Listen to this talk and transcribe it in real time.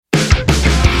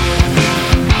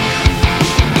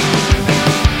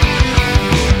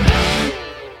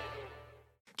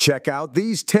Check out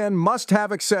these 10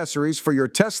 must-have accessories for your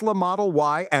Tesla Model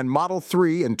Y and Model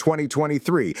 3 in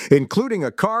 2023, including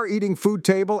a car-eating food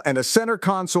table and a center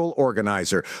console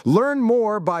organizer. Learn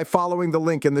more by following the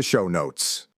link in the show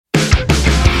notes.